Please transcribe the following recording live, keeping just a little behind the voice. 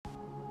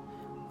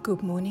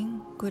Good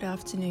morning, good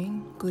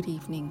afternoon, good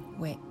evening,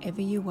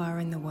 wherever you are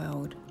in the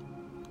world.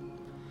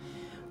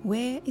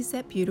 Where is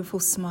that beautiful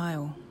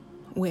smile?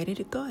 Where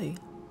did it go?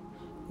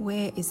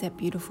 Where is that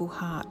beautiful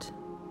heart?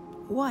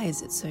 Why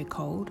is it so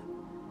cold?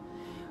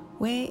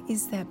 Where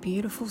is that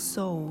beautiful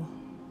soul?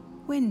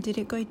 When did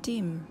it go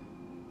dim?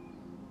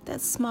 That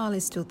smile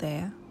is still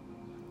there.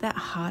 That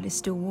heart is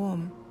still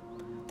warm.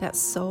 That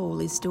soul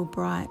is still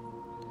bright.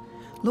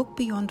 Look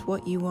beyond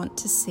what you want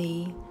to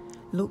see.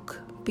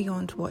 Look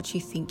beyond what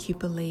you think you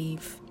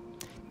believe.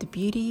 The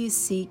beauty you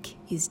seek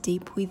is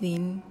deep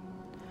within.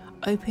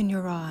 Open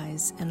your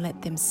eyes and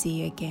let them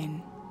see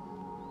again.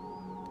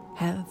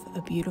 Have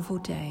a beautiful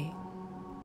day.